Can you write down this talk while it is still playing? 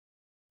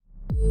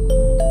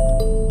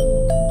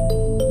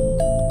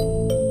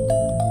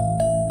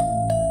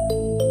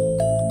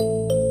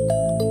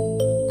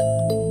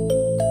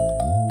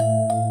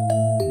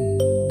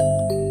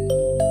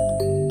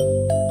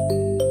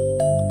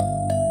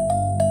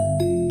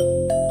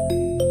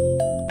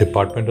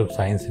Department of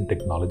Science and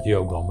Technology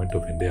of Government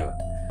of India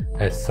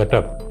has set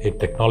up a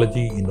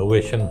technology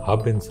innovation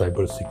hub in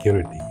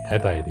cybersecurity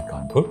at IIT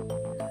Kanpur.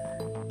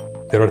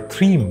 There are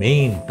three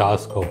main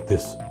tasks of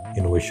this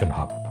innovation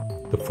hub.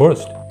 The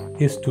first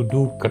is to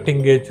do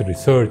cutting-edge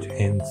research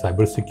in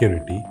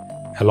cybersecurity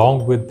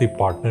along with the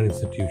partner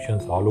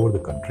institutions all over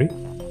the country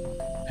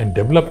and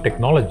develop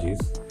technologies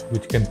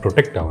which can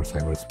protect our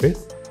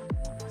cyberspace.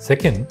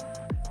 Second,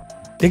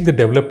 take the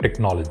developed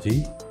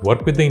technology,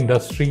 work with the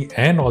industry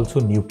and also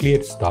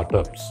nucleate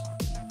startups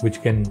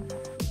which can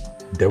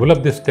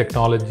develop these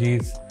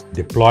technologies,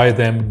 deploy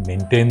them,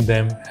 maintain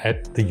them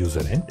at the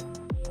user end.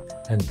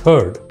 And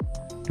third,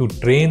 to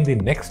train the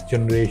next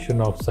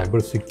generation of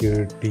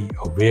cybersecurity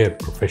aware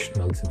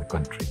professionals in the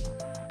country.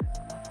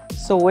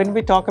 So when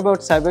we talk about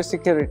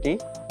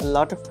cybersecurity, a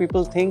lot of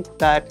people think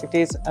that it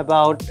is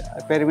about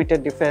perimeter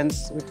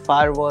defense with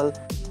firewall,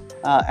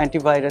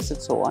 antivirus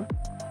and so on.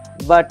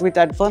 But with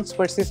advanced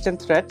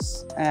persistent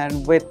threats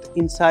and with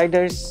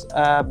insiders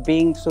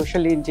being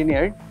socially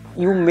engineered,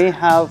 you may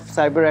have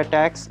cyber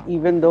attacks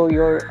even though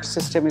your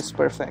system is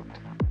perfect.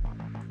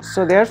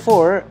 So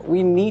therefore,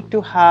 we need to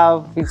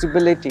have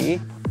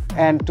visibility,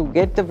 and to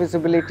get the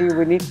visibility,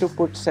 we need to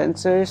put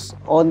sensors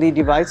on the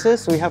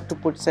devices. We have to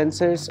put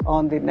sensors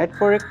on the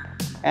network,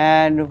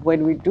 and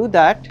when we do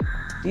that,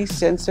 these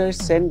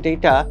sensors send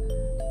data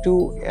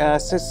to a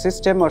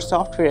system or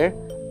software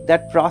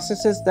that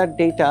processes that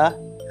data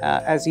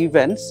as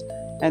events,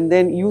 and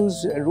then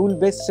use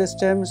rule-based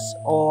systems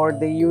or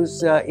they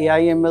use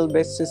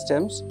AI/ML-based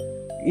systems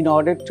in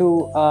order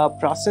to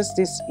process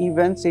these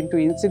events into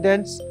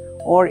incidents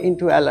or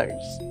into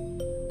alerts.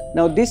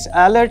 Now these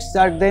alerts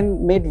are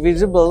then made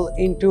visible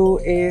into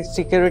a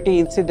security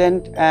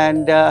incident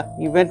and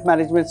event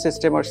management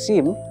system or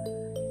SIEM,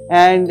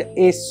 and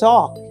a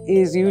SOC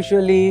is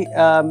usually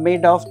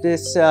made of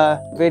this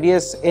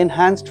various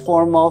enhanced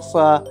form of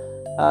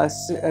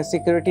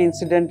security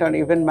incident or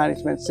event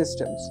management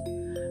systems.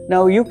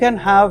 Now you can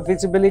have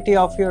visibility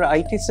of your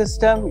IT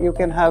system, you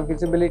can have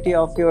visibility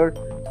of your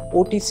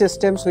OT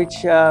systems,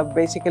 which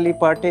basically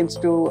pertains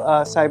to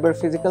cyber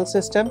physical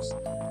systems.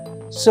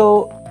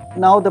 So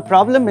now the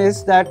problem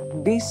is that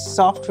these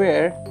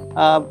software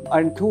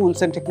and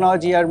tools and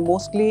technology are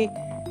mostly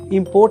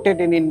imported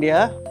in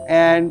India,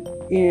 and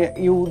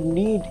you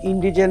need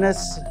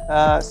indigenous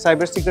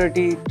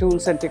cybersecurity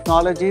tools and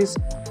technologies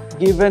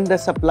given the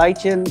supply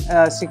chain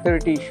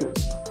security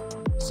issues.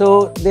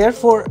 So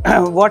therefore,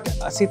 what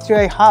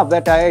C3i Hub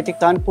at IIT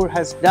Kanpur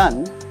has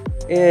done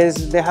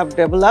is they have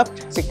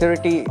developed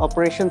security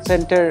operations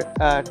center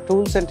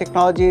tools and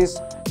technologies,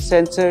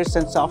 sensors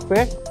and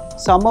software,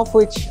 some of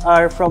which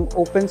are from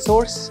open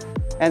source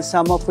and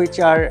some of which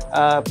are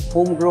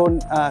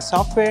homegrown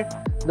software.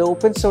 The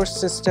open source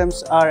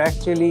systems are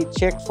actually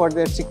checked for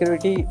their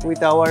security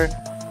with our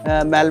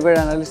malware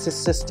analysis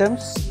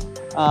systems.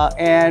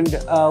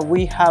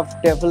 We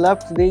have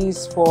developed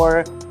these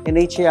for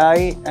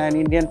NHAI and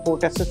Indian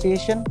Port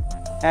Association,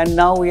 and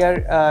now we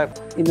are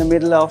in the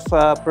middle of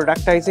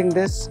productizing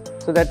this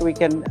so that we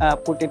can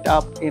put it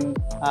up in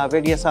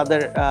various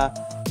other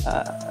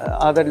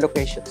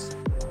locations.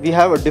 We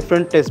have a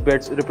different test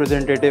beds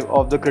representative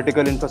of the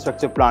critical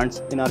infrastructure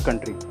plants in our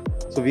country.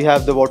 So we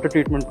have the water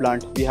treatment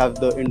plant, we have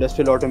the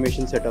industrial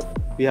automation setup,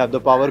 we have the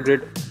power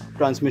grid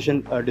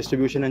transmission,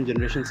 distribution and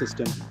generation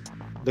system,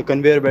 the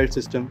conveyor belt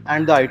system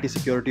and the IT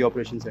security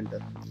operations center.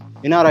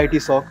 In our IT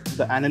SOC,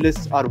 the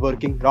analysts are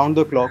working round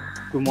the clock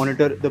to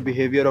monitor the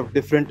behavior of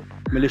different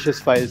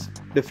malicious files,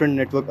 different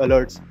network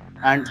alerts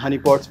and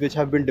honeypots which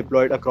have been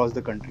deployed across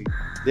the country.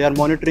 They are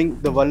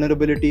monitoring the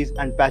vulnerabilities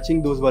and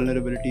patching those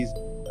vulnerabilities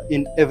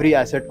in every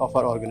asset of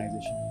our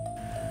organization.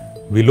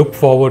 We look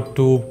forward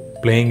to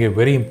playing a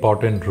very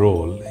important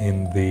role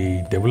in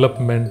the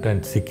development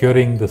and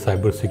securing the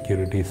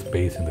cybersecurity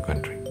space in the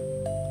country.